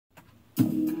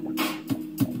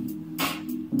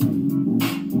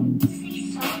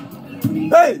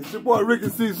Hey, it's your boy Ricky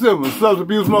C. Simmons, Substance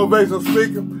Abuse Motivational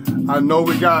Speaker. I know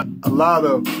we got a lot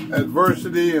of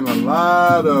adversity and a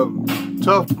lot of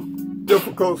tough,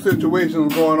 difficult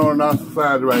situations going on in our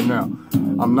society right now.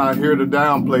 I'm not here to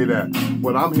downplay that.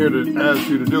 What I'm here to ask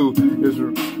you to do is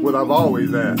what I've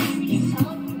always asked.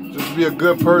 Just be a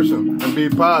good person and be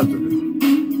positive.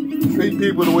 Treat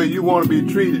people the way you want to be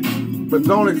treated, but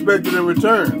don't expect it in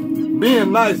return.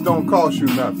 Being nice don't cost you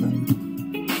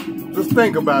nothing. Just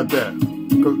think about that.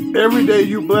 Because every day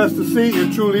you blessed to see,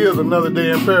 it truly is another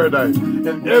day in paradise.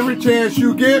 And every chance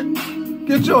you get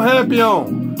your happy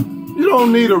on. You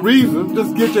don't need a reason,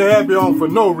 just get your happy on for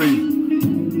no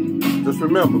reason. Just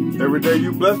remember, every day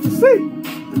you blessed to see,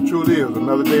 it truly is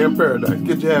another day in paradise.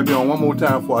 Get your happy on one more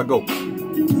time before I go.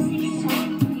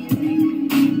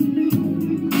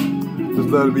 Just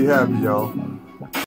let it be happy, y'all.